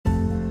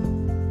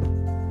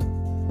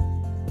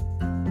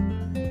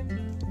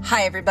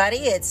Hi, everybody.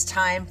 It's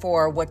time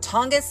for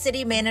Watonga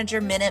City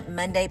Manager Minute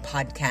Monday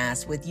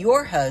podcast with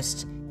your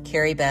host,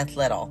 Karrie Beth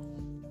Little.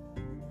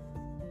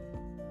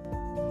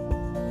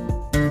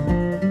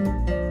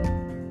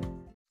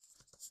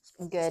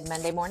 Good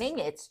Monday morning.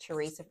 It's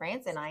Teresa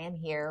France, and I am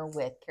here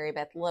with Karrie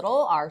Beth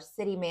Little, our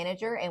city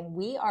manager, and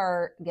we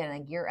are going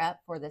to gear up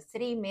for the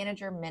City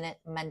Manager Minute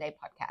Monday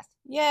podcast.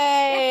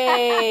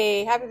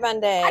 Yay! Happy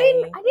Monday. I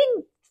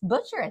didn't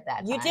butcher it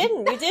that time. You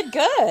didn't. You did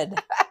good.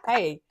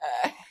 Hey,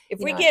 if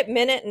we get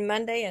Minute and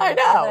Monday and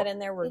all that in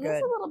there, we're good. It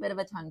is a little bit of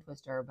a tongue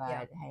twister, but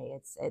hey,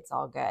 it's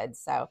all good.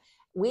 So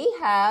we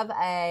have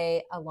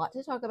a lot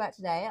to talk about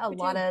today, a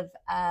lot of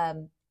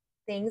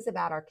things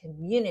about our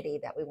community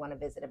that we want to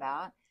visit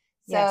about.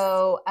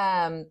 So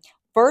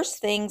first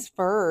things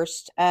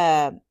first,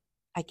 I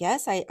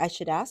guess I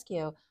should ask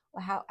you,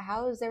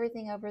 how is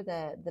everything over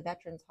the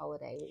Veterans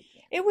Holiday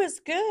weekend? It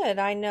was good.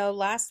 I know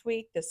last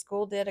week the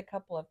school did a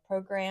couple of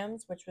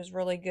programs, which was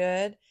really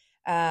good.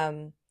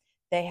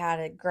 They had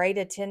a great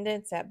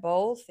attendance at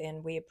both,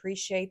 and we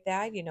appreciate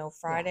that. You know,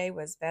 Friday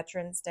was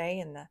Veterans Day,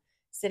 and the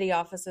city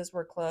offices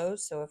were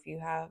closed. So if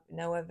you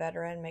know a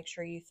veteran, make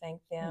sure you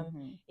thank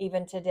them.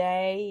 Even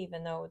today,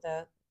 even though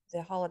the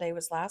holiday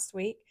was last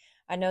week.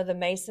 I know the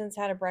Masons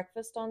had a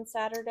breakfast on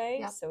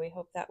Saturday, so we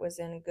hope that was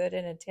in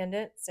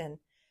attendance.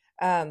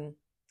 And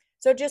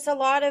so just a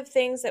lot of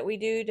things that we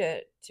do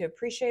to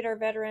appreciate our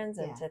veterans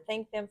and to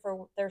thank them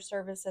for their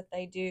service that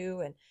they do.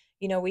 And,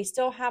 you know, we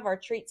still have our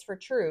Treats for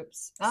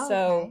Troops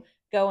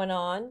going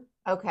on.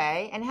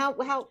 Okay. And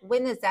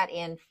when does that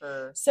end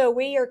for? So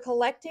we are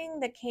collecting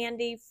the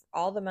candy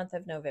all the month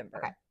of November.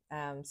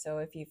 Okay. So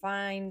if you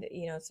find,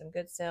 some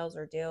good sales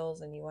or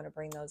deals and you want to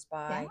bring those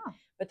by,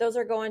 but those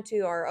are going to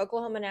our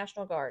Oklahoma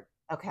National Guard.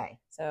 Okay.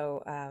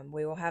 So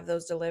we will have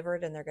those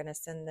delivered, and they're going to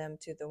send them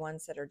to the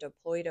ones that are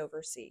deployed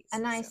overseas. A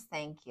nice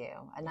thank you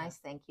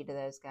to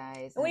those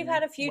guys. And we've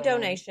had a few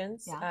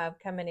donations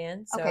coming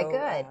in. So, okay,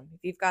 good. If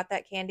you've got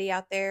that candy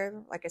out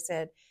there, like I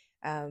said,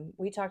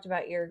 we talked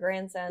about your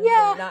grandsons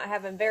and not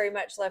having very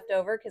much left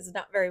over because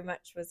not very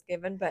much was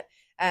given. But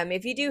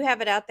if you do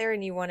have it out there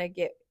and you want to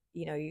get,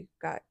 you've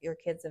got your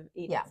kids have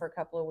eaten it for a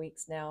couple of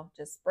weeks now,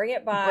 just bring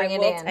it by.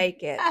 We'll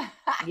take it.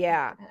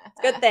 Yeah. It's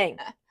a good thing.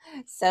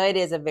 So it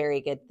is a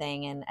very good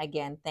thing. And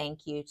again,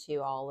 thank you to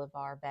all of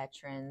our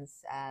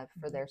veterans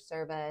for their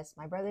service.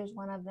 My brother's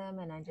one of them.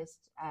 And I just,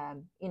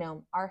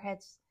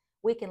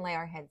 we can lay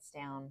our heads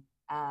down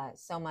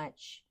so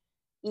much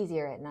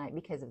easier at night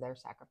because of their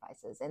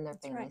sacrifices and their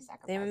family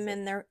sacrifices. Them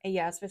and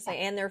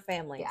and their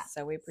families. Yeah.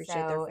 So we appreciate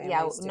their families.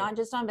 Yeah, too. Not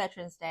just on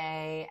Veterans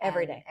Day.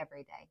 Every day.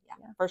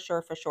 Yeah, for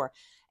sure.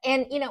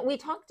 And, we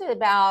talked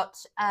about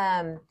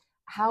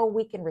how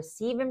we can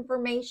receive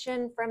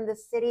information from the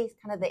city,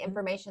 kind of the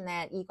information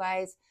that you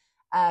guys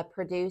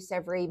produce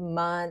every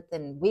month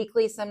and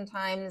weekly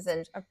sometimes.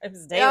 And it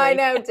was daily. I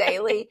know,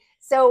 daily.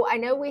 So I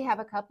know we have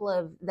a couple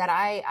of that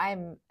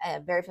I'm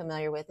very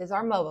familiar with is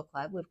our mobile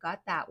club. We've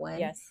got that one.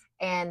 Yes.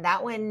 And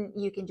that one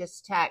you can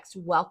just text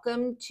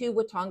welcome to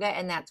Watonga,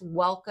 and that's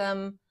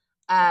welcome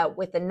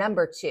with the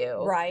number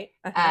 2. Right.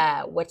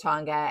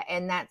 Watonga,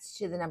 and that's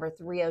to the number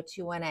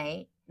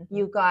 30218.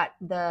 You've got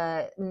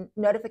the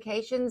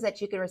notifications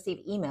that you can receive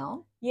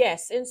email.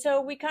 Yes. And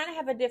so we kind of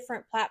have a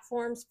different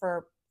platforms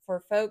for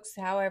folks,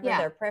 however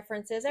their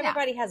preference is.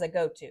 Everybody has a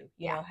go-to,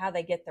 you know, how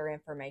they get their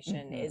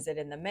information. Is it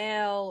in the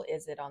mail?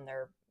 Is it on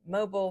their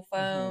mobile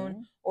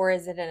phone? Or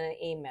is it in an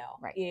email?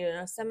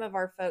 Right. Some of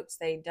our folks,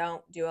 they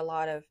don't do a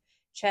lot of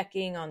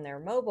checking on their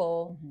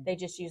mobile. They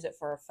just use it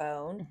for a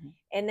phone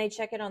and they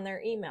check it on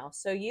their email.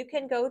 So you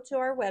can go to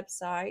our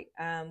website,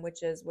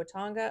 which is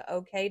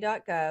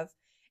watongaok.gov.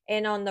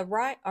 And on the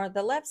right or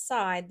the left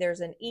side,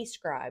 there's an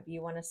eScribe.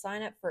 You want to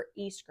sign up for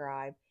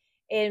eScribe.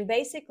 And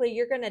basically,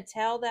 you're going to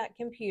tell that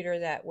computer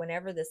that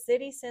whenever the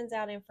city sends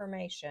out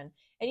information,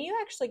 and you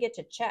actually get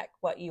to check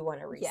what you want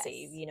to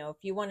receive. Yes.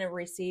 If you want to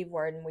receive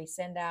when we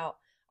send out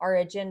our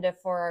agenda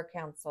for our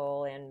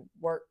council and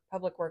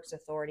public works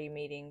authority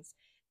meetings,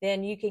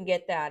 then you can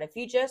get that. If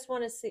you just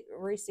want to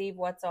receive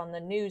what's on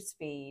the news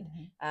feed,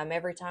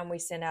 every time we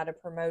send out a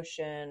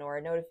promotion or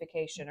a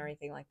notification or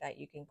anything like that,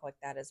 you can click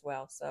that as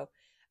well. So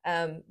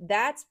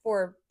that's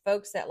for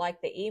folks that like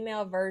the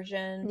email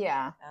version.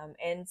 Yeah.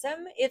 And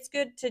it's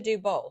good to do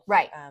both.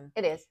 Right.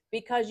 It is.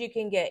 Because you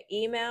can get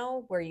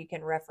email where you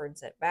can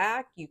reference it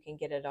back. You can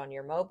get it on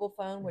your mobile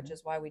phone, which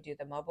is why we do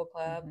the mobile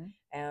club,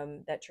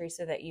 that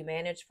Teresa, that you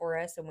manage for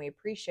us. And we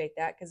appreciate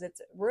that because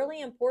it's really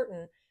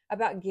important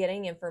about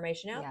getting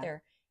information out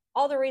there.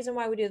 All the reason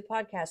why we do the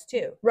podcast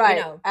too.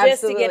 Right.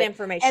 Just to get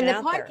information out there.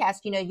 And the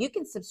podcast, you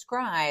can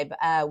subscribe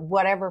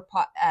whatever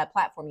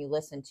platform you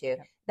listen to.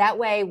 That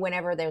way,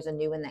 whenever there's a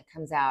new one that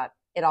comes out,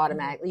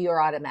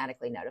 you're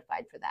automatically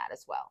notified for that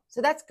as well.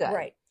 So that's good.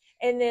 Right.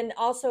 And then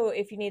also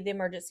if you need the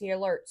emergency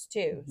alerts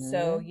too.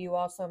 So you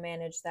also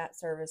manage that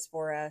service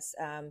for us.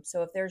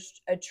 So if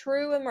there's a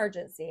true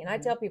emergency, and I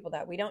tell people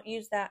that we don't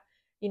use that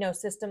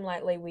system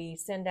lightly. We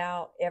send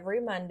out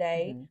every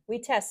Monday. We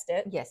test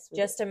it. Yes.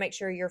 Just to make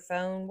sure your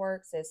phone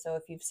works. So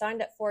if you've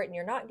signed up for it and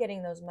you're not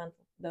getting those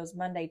those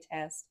Monday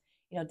tests,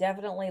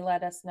 definitely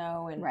let us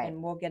know, and, Right.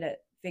 and we'll get it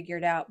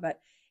figured out. But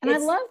And I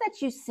love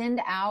that you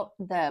send out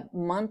the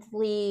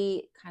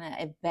monthly kind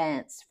of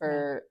events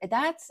for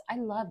that's, I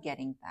love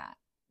getting that.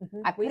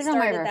 I put it on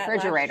my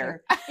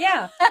refrigerator.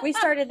 Yeah, we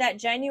started that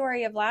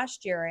January of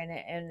last year,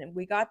 and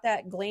we got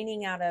that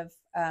gleaning out of,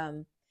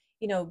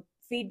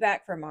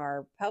 feedback from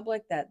our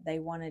public that they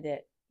wanted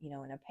it, in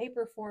a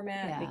paper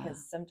format,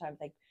 because sometimes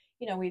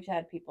we've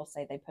had people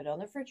say they put it on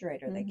the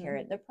refrigerator, they carry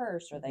it in their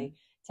purse, or they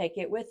take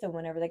it with them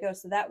whenever they go.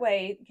 So that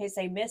way, in case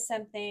they miss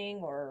something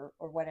or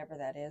whatever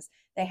that is,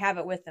 they have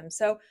it with them.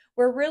 So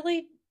we're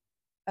really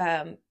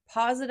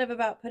positive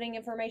about putting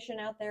information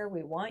out there.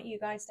 We want you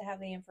guys to have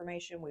the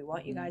information. We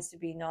want you guys to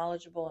be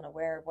knowledgeable and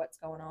aware of what's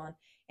going on.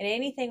 And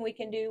anything we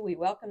can do, we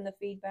welcome the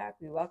feedback.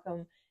 We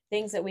welcome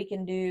things that we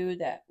can do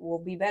that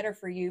will be better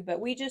for you. But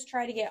we just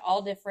try to get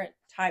all different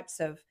types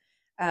of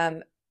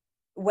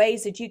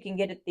ways that you can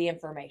get at the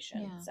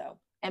information. Yeah. So,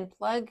 and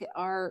plug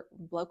our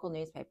local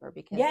newspaper,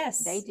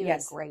 because they do a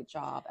great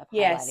job of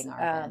highlighting our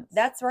events.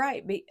 That's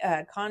right.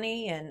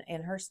 Connie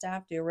and her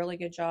staff do a really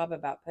good job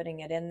about putting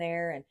it in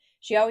there. And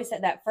she always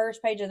said that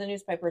first page of the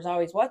newspaper is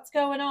always what's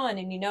going on.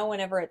 And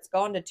whenever it's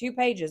gone to 2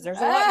 pages, there's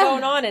a lot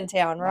going on in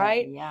town,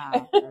 right?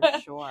 Yeah, for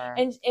sure.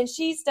 and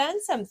she's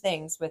done some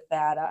things with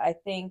that. I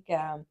think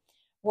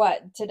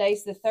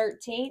today's the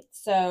 13th,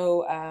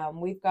 so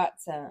we've got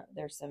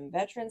there's some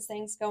veterans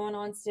things going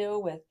on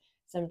still with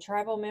some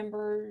tribal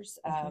members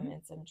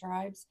and some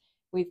tribes.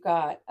 We've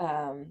got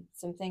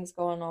some things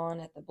going on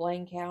at the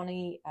Blaine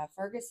County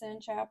Ferguson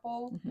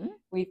Chapel.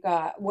 We've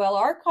got,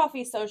 our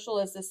coffee social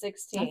is the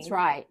 16th. That's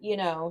right.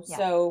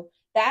 So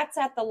that's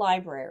at the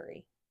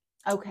library.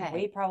 Okay.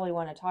 We probably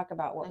want to talk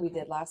about what we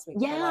did last week.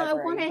 Yeah, I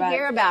want to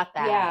hear about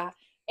that. Yeah.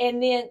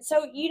 And then,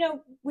 so,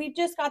 we've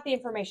just got the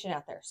information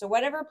out there. So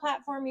whatever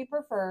platform you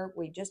prefer,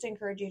 we just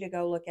encourage you to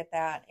go look at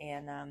that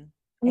and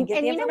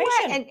get the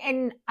information.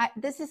 You know what?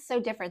 This is so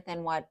different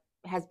than what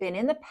has been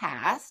in the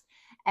past.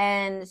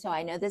 And so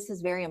I know this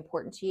is very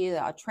important to you.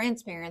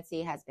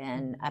 Transparency has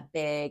been a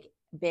big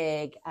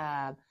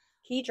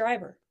key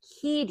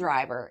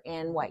driver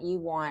in what you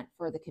want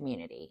for the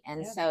community.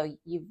 And so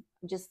you've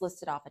just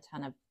listed off a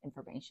ton of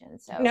information.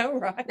 So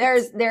right.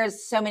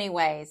 There's so many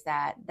ways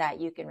that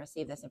you can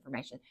receive this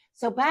information.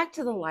 So back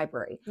to the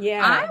library.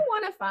 Yeah. I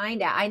want to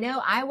find out. I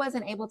know I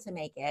wasn't able to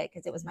make it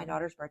because it was my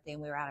daughter's birthday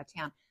and we were out of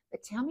town.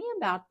 But tell me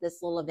about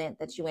this little event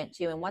that you went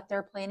to and what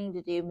they're planning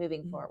to do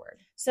moving forward.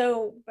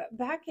 So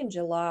back in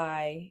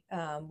July,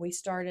 we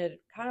started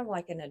kind of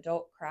like an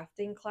adult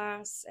crafting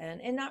class,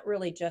 and not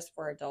really just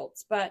for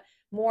adults, but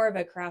more of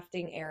a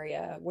crafting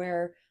area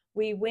where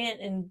we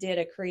went and did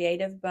a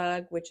creative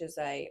bug, which is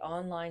a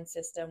online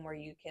system where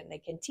they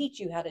can teach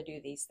you how to do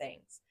these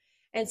things.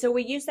 And so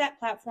we use that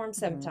platform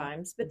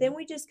sometimes, but then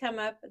we just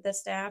the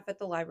staff at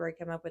the library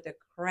come up with a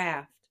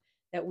craft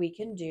that we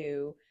can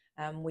do.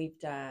 We've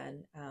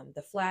done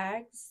the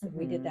flags.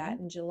 We did that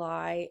in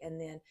July.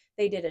 And then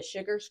they did a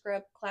sugar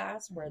scrub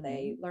class where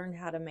they learned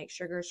how to make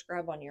sugar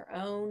scrub on your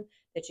own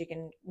that you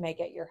can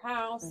make at your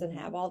house and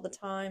have all the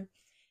time.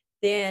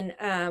 Then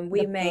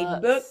we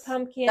made book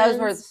pumpkins. Those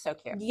were so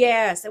cute.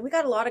 Yes. And we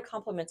got a lot of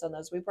compliments on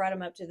those. We brought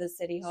them up to the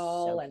city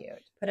hall and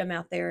cute. Put them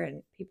out there,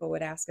 and people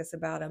would ask us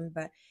about them.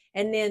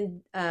 And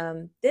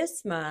then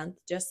this month,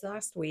 just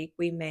last week,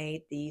 we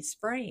made these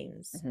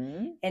frames.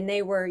 And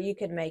you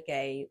could make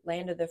a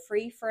Land of the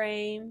Free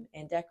frame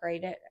and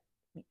decorate it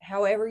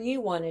however you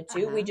wanted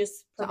to. We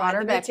just provide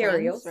the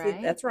materials. Right?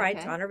 That's right.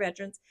 To honor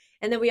veterans.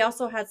 And then we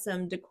also had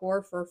some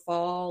decor for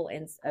fall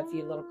and a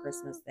few little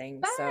Christmas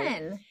things.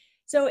 Fun.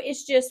 So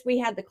it's just, we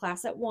had the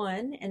class at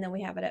 1 and then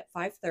we have it at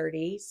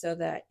 5:30 so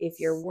that if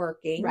you're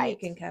working, you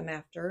can come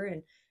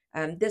after.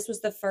 And this was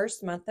the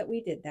first month that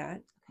we did that,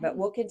 but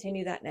we'll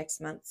continue that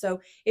next month. So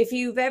if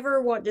you've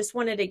ever just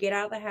wanted to get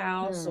out of the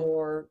house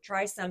or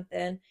try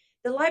something,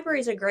 the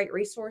library is a great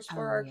resource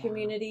for our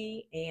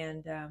community,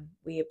 and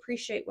we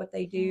appreciate what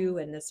they do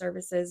and the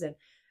services. And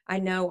I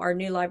know our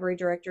new library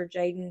director,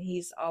 Jaden,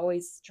 he's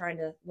always trying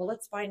to,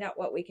 let's find out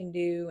what we can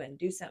do and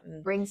do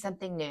something. Bring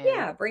something new.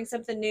 Yeah, bring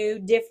something new,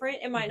 different.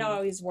 It might not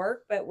always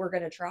work, but we're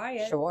going to try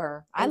it.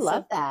 Sure. I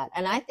love that.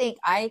 And I think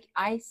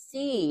I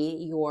see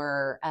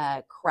your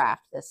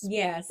craft, this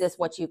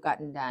what you've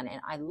gotten done,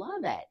 and I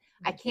love it.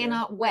 I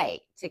cannot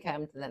wait to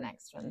come to the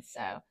next one.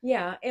 So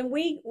yeah, and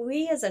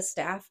we as a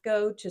staff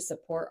go to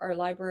support our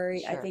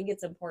library. I think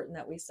it's important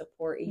that we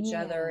support each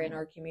other in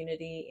our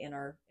community, in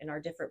our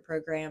different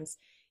programs.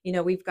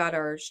 We've got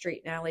our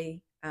street and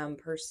alley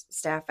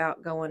staff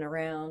out going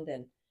around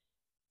and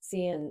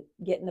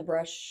getting the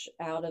brush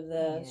out of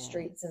the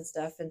streets and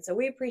stuff. And so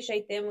we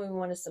appreciate them. We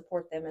want to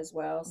support them as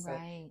well. So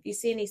if you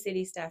see any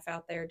city staff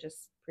out there,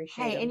 just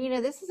appreciate them.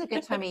 And this is a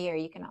good time of year.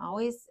 You can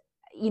always,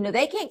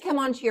 they can't come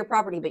onto your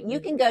property, but you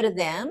can go to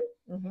them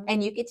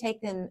and you could take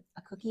them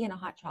a cookie and a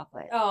hot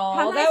chocolate. Oh,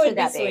 how nice that would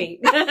be sweet.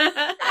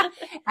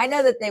 I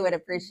know that they would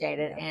appreciate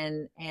it.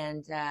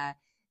 And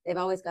they've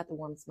always got the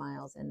warm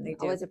smiles and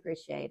always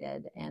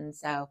appreciated. And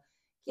so,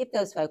 keep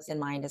those folks in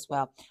mind as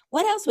well.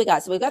 What else we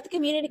got? So we've got the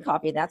community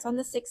coffee. That's on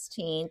the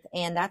 16th,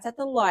 and that's at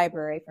the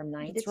library from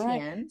 9 That's to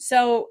right. 10.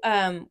 So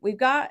we've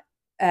got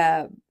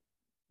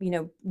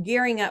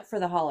gearing up for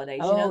the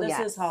holidays. This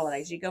is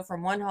holidays. You go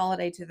from one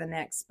holiday to the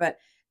next, but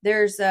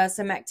there's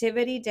some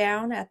activity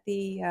down at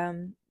the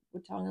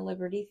Watonga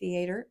Liberty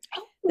Theater.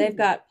 Oh. They've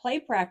got play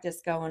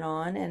practice going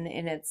on, and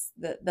it's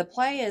the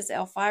play is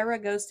Elvira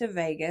Goes to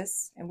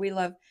Vegas, and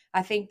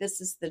I think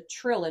this is the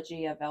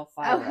trilogy of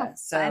Elvira. Oh,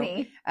 so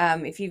funny.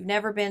 If you've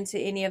never been to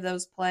any of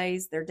those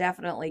plays, they're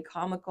definitely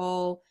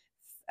comical,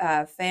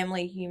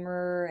 family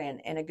humor,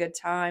 and a good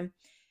time.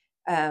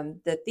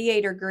 The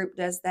theater group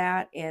does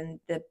that, and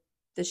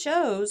the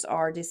shows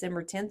are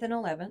December 10th and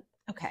 11th.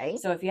 Okay.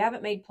 So if you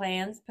haven't made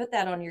plans, put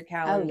that on your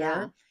calendar.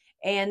 Oh,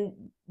 yeah. And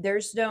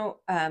there's no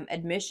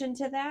admission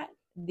to that.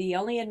 The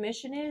only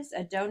admission is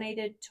a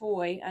donated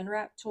toy,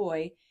 unwrapped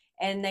toy,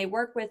 and they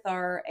work with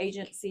our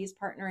agencies,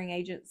 partnering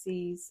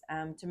agencies,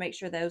 to make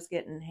sure those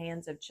get in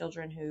hands of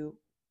children who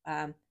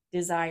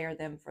desire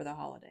them for the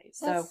holidays.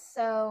 That's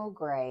so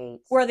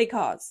great. Worthy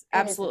cause.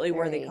 Absolutely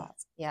worthy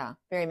cause. Yeah,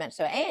 very much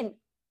so. And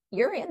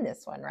you're in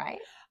this one, right?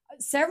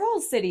 Several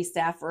city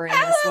staff are in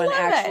this one,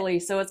 actually.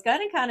 So it's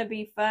going to kind of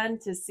be fun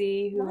to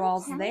see who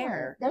all's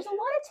there. There's a lot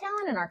of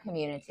talent in our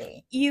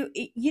community.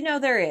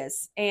 There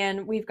is.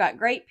 And we've got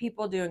great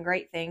people doing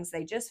great things.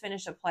 They just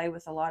finished a play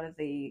with a lot of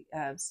the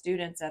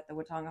students at the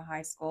Watonga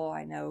High School.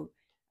 I know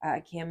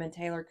Kim and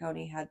Taylor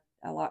Coney had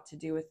a lot to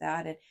do with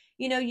that. And,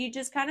 you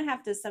just kind of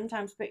have to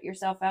sometimes put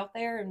yourself out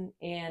there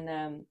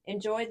and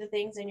enjoy the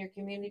things in your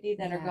community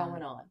that are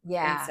going on.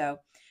 Yeah. And so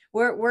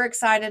we're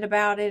excited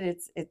about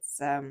it.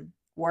 It's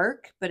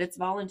work, but it's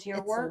volunteer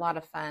work. It's a lot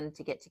of fun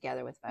to get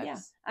together with folks. Yeah.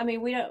 I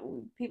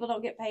mean, people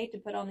don't get paid to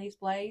put on these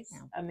plays.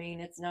 No. I mean,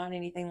 it's not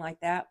anything like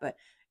that, but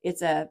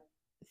it's a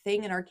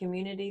thing in our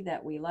community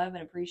that we love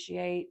and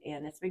appreciate,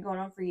 and it's been going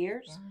on for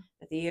years. Yeah.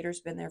 The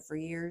theater's been there for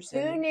years.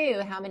 Who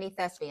knew how many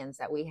thespians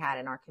that we had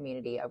in our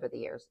community over the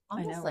years?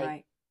 Honestly, I know,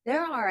 right?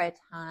 There are a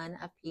ton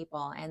of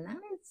people, and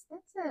that's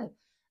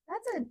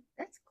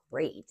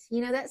great.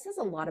 That says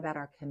a lot about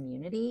our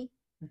community.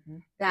 Mm-hmm.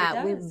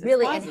 That we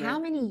really, and how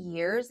many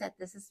years that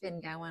this has been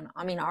going.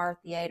 I mean, our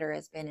theater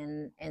has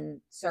been in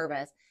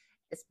service.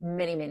 It's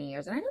many, many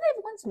years. And I know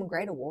they've won some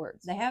great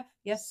awards. They have,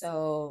 yes.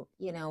 So,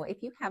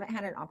 if you haven't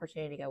had an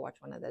opportunity to go watch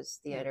one of those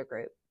theater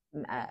group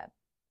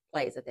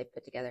plays that they've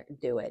put together,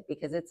 do it,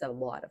 because it's a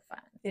lot of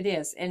fun. It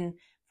is. And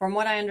from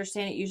what I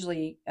understand, it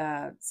usually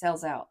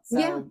sells out.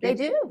 So they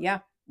do. Yeah.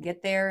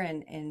 Get there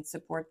and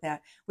support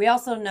that. We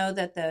also know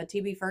that the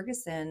T.B.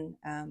 Ferguson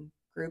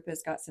group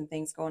has got some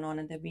things going on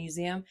in the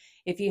museum.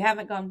 If you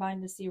haven't gone by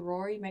to see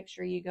Rory, make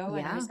sure you go.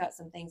 Yeah. I know he's got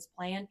some things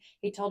planned.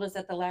 He told us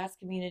at the last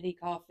community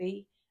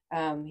coffee,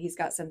 he's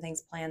got some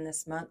things planned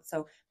this month.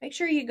 So make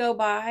sure you go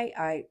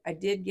by. I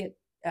did get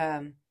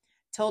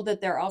told that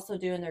they're also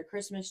doing their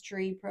Christmas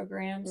tree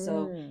program.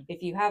 So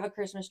if you have a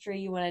Christmas tree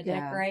you want to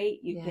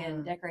decorate, you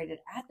can decorate it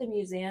at the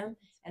museum,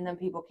 and then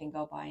people can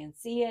go by and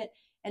see it.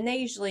 And they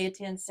usually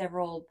attend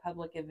several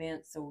public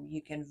events, so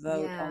you can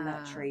vote on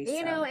that tree.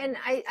 And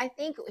I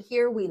think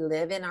here we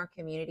live in our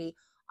community.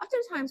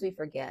 Oftentimes we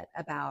forget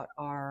about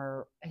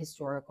our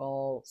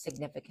historical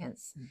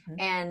significance.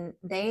 Mm-hmm. And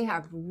they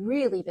have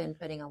really been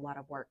putting a lot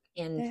of work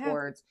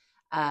towards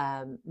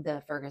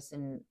the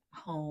Ferguson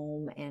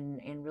home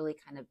and really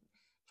kind of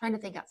trying to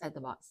think outside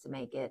the box to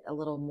make it a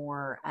little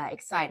more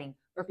exciting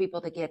for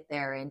people to get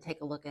there and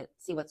take a look at,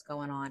 see what's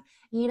going on,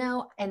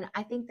 and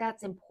I think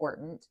that's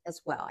important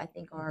as well. I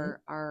think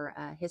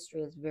our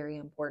history is very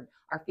important,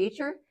 our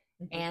future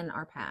and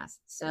our past.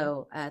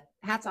 So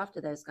hats off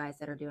to those guys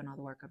that are doing all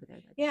the work over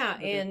there. Yeah.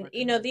 And,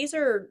 these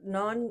are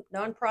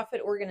nonprofit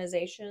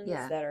organizations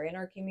that are in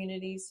our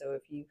community. So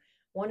if you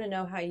want to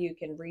know how you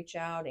can reach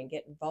out and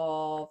get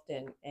involved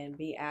and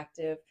be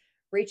active,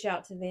 reach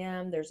out to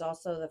them. There's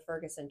also the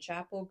Ferguson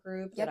Chapel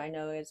group that I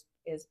know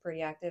is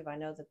pretty active. I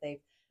know that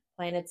they've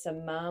planted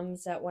some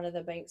mums that one of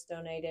the banks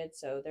donated.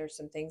 So there's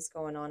some things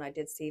going on. I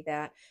did see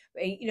that.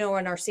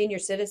 And our Senior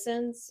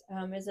Citizens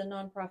is a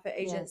nonprofit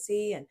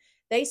agency, and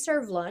they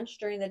serve lunch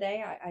during the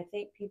day. I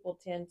think people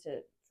tend to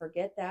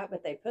forget that,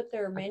 but they put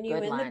their menu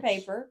in the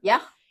paper.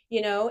 Yeah.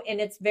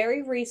 And it's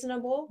very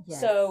reasonable.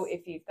 Yes. So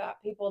if you've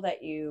got people that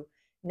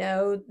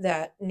know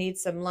that need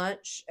some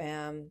lunch,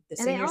 the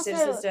Senior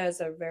Citizens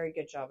does a very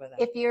good job of that.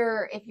 If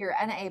you're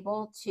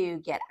unable to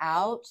get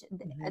out,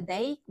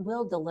 they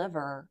will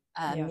deliver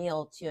a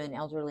meal to an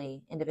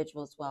elderly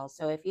individual as well.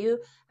 So if you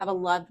have a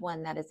loved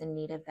one that is in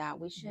need of that,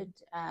 we should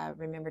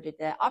remember to do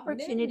that.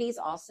 Opportunities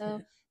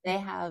also, they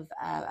have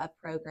a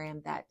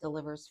program that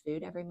delivers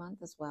food every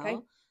month as well. Okay.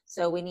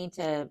 So we need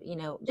to,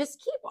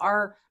 just keep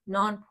our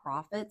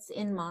nonprofits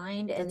in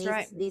mind, and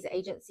these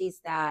agencies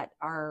that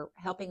are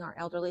helping our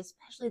elderly,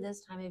 especially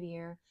this time of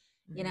year.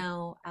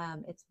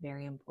 It's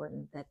very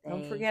important that they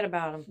don't forget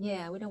about them.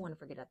 Yeah, we don't want to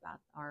forget about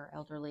our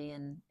elderly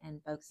and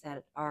folks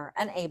that are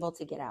unable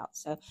to get out.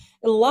 So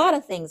a lot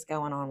of things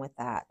going on with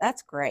that.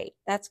 That's great.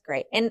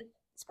 And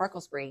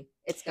Sparkle Spree.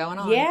 It's going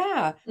on.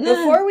 Yeah.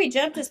 Before we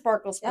jump to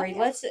Sparkle Spree, yeah.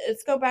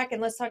 let's go back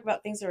and let's talk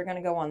about things that are going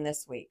to go on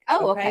this week.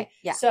 Oh, okay.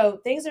 Yeah. So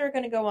things that are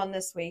going to go on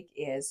this week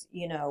is,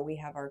 we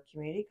have our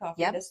community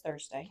coffee Yep. this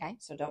Thursday. Okay.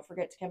 So don't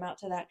forget to come out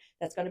to that.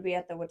 That's going to be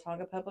at the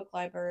Watonga Public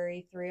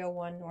Library,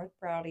 301 North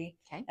Prouty.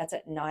 Okay. That's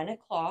at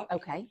 9:00.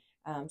 Okay.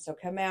 So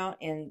come out,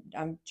 and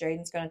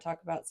Jaden's going to talk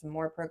about some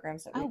more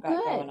programs that we've got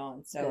good. going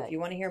on. So if you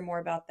want to hear more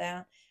about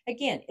that,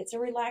 again, it's a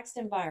relaxed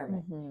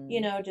environment.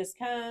 Mm-hmm. Just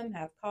come,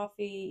 have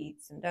coffee,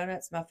 eat some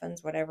donuts,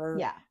 muffins, whatever.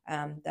 Yeah.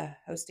 The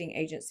hosting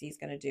agency is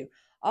going to do.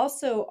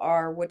 Also,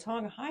 our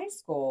Watonga High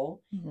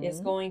School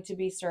is going to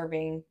be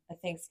serving a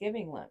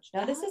Thanksgiving lunch.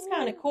 Now, this is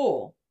kind of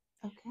cool.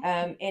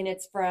 Okay. And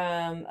it's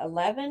from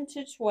 11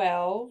 to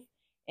 12.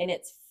 And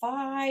it's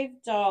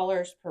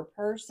 $5 per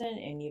person,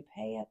 and you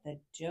pay at the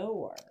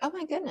door. Oh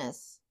my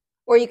goodness!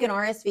 Or you can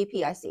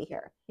RSVP. I see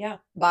here. Yeah.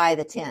 By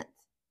the 10th,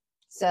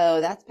 so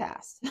that's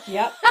passed.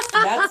 Yep,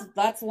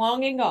 that's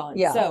long and gone.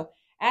 Yeah. So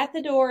at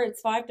the door,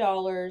 it's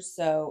 $5.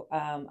 So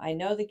I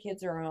know the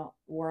kids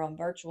were on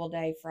virtual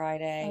day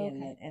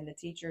Friday, and the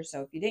teachers.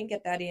 So if you didn't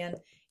get that in,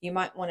 you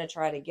might want to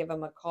try to give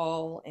them a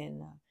call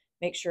and.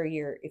 Make sure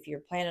if you're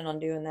planning on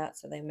doing that,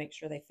 so they make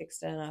sure they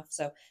fixed it enough.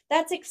 So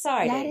that's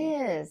exciting. That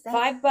is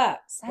 $5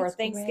 for a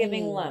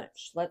Thanksgiving great.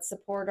 lunch. Let's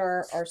support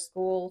our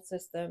school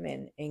system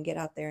and get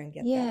out there and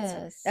get yes.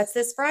 that. So that's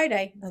this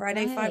Friday. Okay.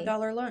 Friday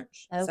 $5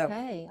 lunch.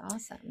 Okay,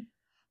 awesome.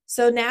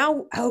 So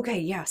now,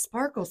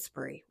 Sparkle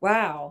Spree.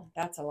 Wow,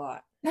 that's a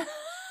lot.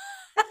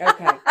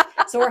 Okay,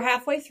 so we're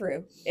halfway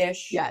through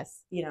ish.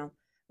 Yes.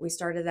 We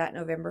started that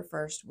November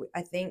 1st.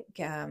 I think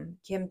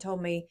Kim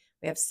told me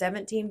we have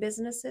 17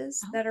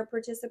 businesses that are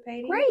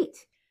participating.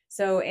 Great.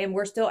 So, and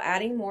we're still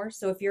adding more.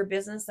 So if you're a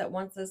business that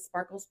wants a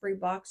Sparkle Spree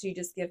box, you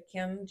just give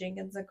Kim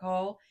Jenkins a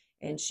call,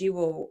 and she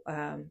will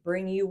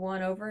bring you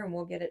one over, and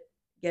we'll get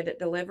it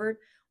delivered.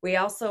 We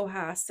also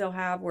still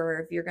have where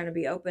if you're going to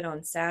be open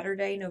on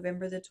Saturday,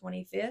 November the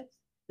 25th.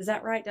 Is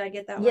that right? Did I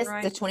get that one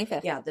right? Yes, the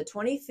 25th. Yeah, the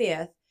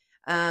 25th.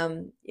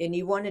 And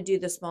you want to do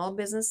the Small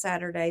Business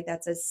Saturday.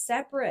 That's a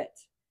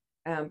separate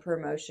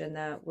promotion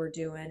that we're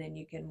doing, and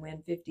you can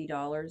win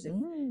 $50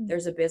 if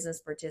there's a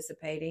business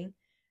participating.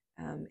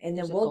 And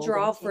then we'll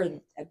draw for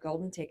a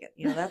golden ticket.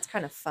 That's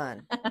kind of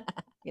fun.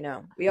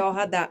 We all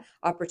had that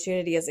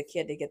opportunity as a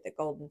kid to get the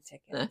golden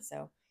ticket.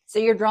 So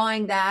you're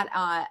drawing that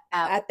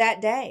at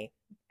that day.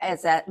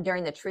 Is that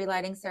during the tree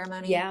lighting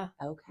ceremony? Yeah.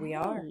 Okay. We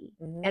are.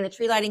 And the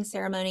tree lighting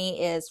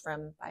ceremony is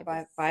from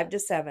 5 to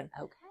 7.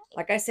 Okay.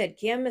 Like I said,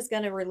 Kim is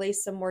going to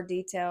release some more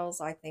details,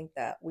 I think,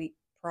 that week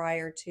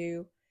prior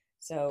to.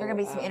 So there's going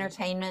to be some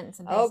entertainment and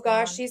some things. Oh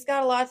gosh, she's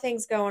got a lot of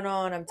things going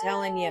on. I'm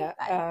telling you,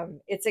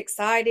 it's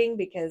exciting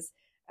because,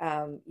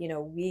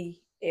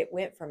 it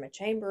went from a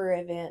chamber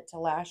event to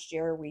last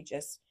year. We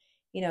just,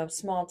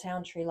 small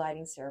town tree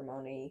lighting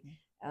ceremony.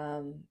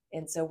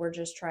 And so we're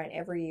just trying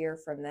every year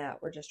from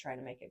that. We're just trying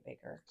to make it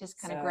bigger.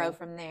 Just kind of grow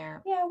from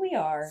there. Yeah, we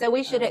are. So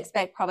we should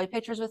expect probably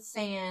pictures with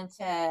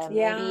Santa.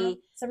 Maybe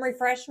some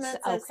refreshments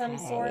of some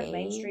sort.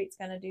 Main Street's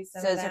going to do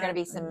some. So is there going to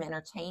be some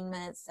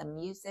entertainment, some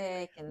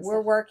music, and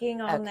we're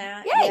working on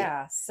that. Yay.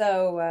 Yeah.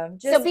 So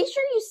so be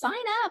sure you sign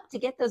up to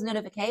get those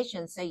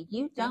notifications so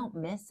you don't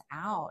miss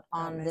out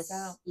on this.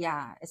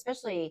 Yeah,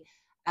 especially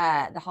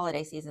the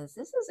holiday seasons.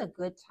 This is a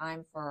good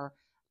time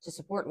to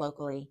support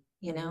locally.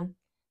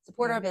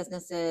 Support our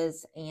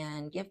businesses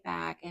and give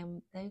back,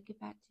 and they give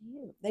back to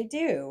you. They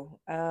do.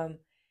 I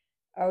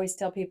always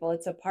tell people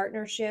it's a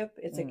partnership.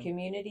 It's a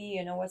community.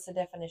 What's the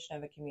definition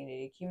of a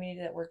community? A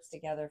community that works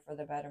together for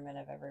the betterment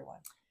of everyone.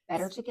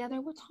 Better together,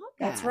 we'll talk.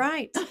 That's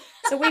right.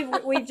 So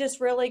we've just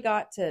really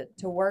got to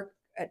work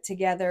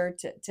together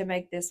to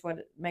make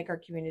our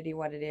community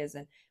what it is,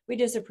 and we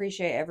just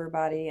appreciate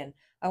everybody. And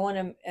I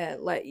want to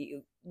let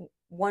you.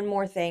 One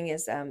more thing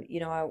is, I'm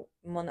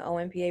on the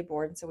OMPA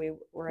board, and so we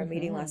were a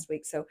meeting last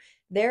week. So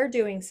they're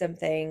doing some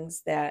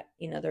things that,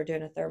 they're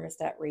doing a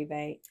thermostat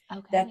rebate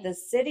that the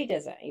city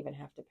doesn't even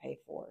have to pay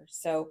for.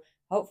 So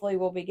hopefully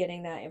we'll be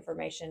getting that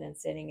information and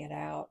sending it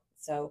out.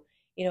 So,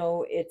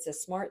 it's a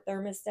smart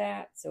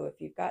thermostat. So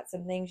if you've got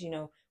some things,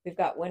 we've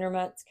got winter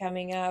months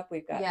coming up.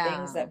 We've got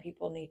things that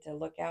people need to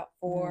look out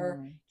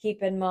for,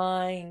 keep in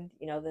mind.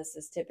 This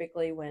is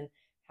typically when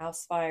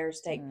house fires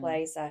take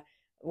place. I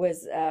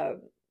was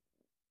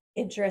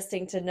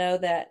interesting to know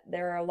that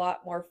there are a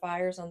lot more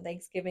fires on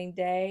Thanksgiving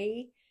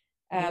Day.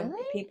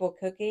 Really? People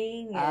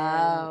cooking in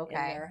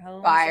their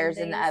homes. Fires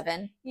in the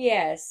oven.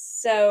 Yes.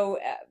 So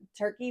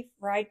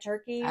fried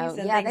turkeys and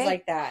things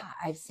like that.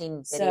 I've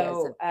seen videos.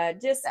 So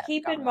just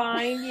keep in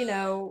mind,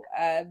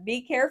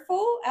 be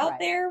careful out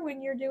there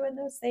when you're doing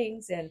those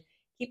things, and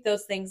keep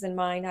those things in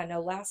mind. I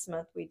know last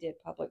month we did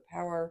Public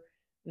Power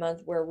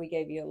Month where we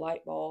gave you a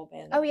light bulb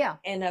and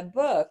and a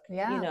book,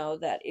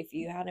 that if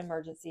you had an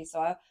emergency.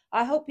 So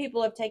I hope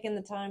people have taken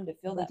the time to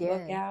fill that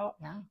book out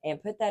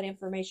and put that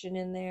information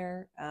in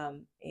there,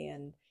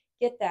 and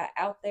get that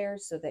out there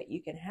so that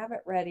you can have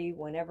it ready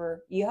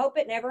whenever you hope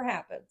it never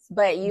happens.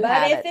 But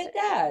if it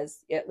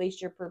does, at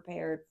least you're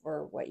prepared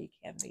for what you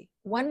can be.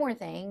 One more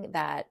thing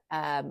that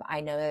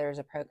I know that there's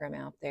a program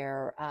out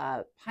there,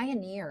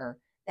 Pioneer,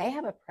 they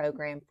have a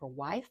program for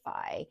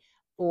Wi-Fi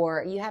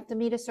you have to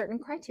meet a certain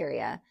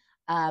criteria,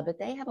 but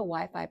they have a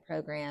Wi-Fi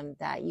program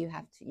that you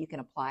can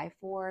apply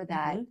for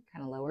that kind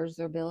of lowers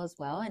their bill as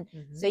well. And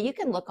so you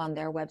can look on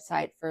their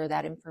website for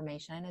that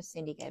information. I know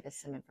Cindy gave us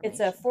some information.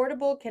 It's an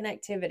affordable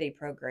connectivity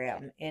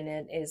program, and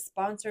it is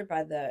sponsored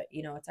by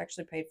it's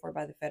actually paid for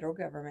by the federal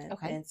government.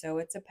 Okay. And so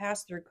it's a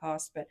pass-through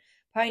cost, but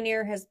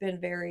Pioneer has been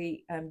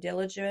very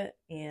diligent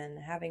in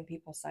having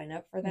people sign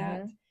up for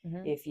that.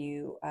 If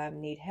you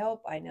need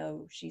help, I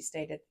know she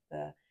stated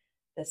the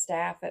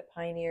staff at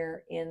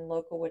Pioneer in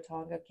local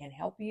Watonga can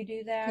help you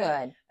do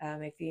that.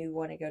 Good. If you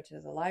want to go to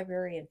the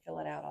library and fill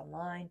it out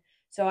online.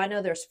 So I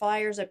know there's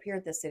flyers up here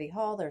at the City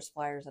Hall. There's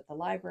flyers at the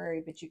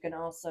library, but you can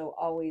also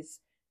always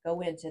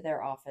go into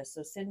their office.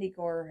 So Cindy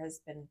Gore has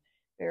been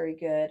very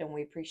good, and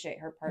we appreciate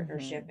her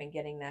partnership in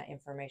getting that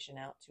information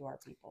out to our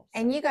people.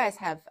 So. And you guys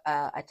have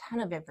a ton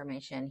of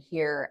information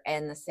here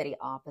in the city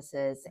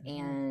offices,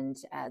 and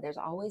there's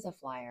always a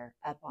flyer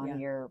up on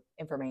your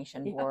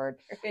information board.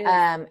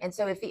 And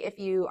so if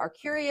you are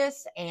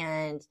curious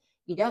and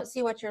you don't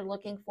see what you're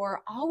looking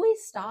for,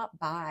 always stop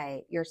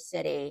by your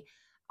city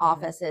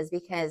offices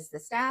because the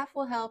staff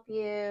will help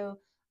you.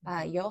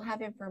 You'll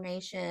have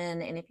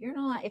information, and if you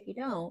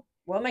don't,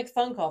 we'll make a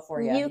phone call for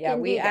you.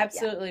 We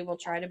absolutely will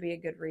try to be a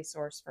good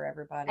resource for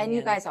everybody. And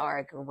you guys are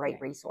a great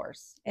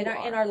resource in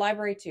our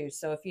library too.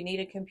 So if you need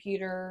a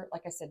computer,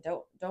 like I said,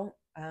 don't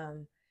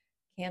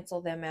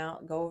cancel them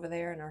out. Go over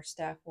there, and our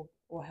staff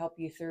will help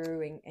you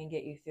through and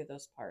get you through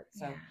those parts.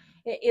 So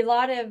a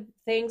lot of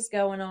things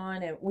going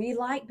on, and we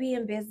like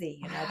being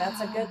busy.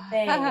 That's a good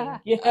thing.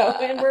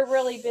 And we're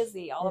really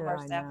busy, all of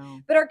our staff.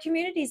 But our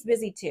community's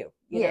busy too.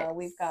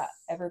 We've got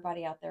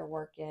everybody out there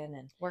working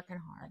hard.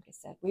 Like I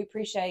said, we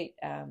appreciate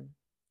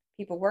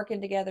people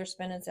working together,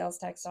 spending sales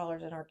tax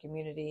dollars in our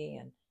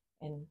community,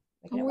 and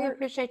we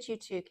appreciate you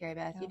too, Karrie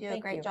Beth. You do a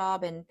great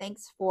job, and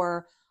thanks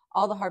for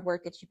all the hard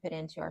work that you put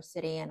into our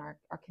city and our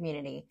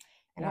community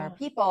and our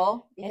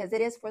people, because it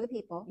is for the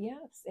people.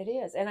 Yes, it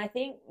is. And I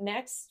think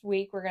next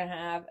week we're going to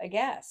have a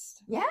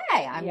guest. Yay!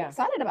 I'm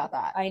excited about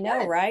that. I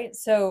know, right?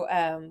 So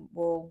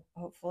we'll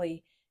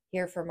hopefully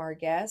hear from our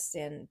guests,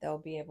 and they'll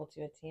be able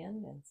to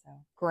attend. And so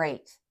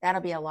great. That'll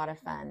be a lot of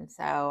fun.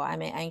 So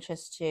I'm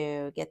anxious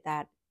to get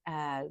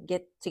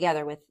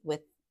together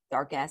with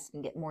our guests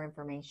and get more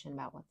information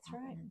about what's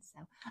happening.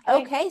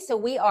 So okay, so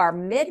we are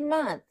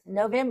mid-month,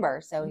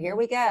 November. So here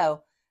we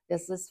go.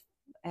 This is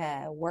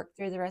work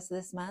through the rest of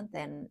this month,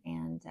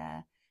 and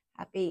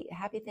happy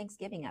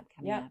Thanksgiving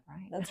coming up,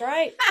 right? That's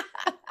right.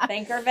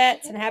 Thank our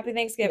vets and happy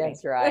Thanksgiving.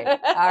 That's right.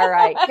 All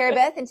right, Karrie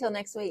Beth, until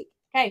next week.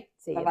 Okay,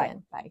 see you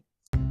then. Bye.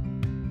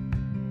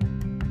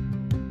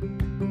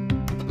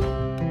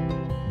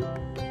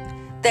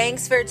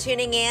 Thanks for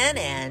tuning in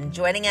and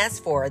joining us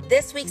for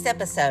this week's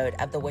episode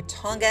of the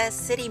Watonga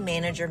City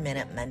Manager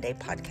Minute Monday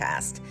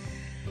podcast.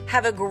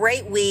 Have a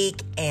great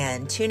week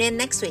and tune in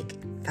next week.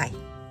 Bye.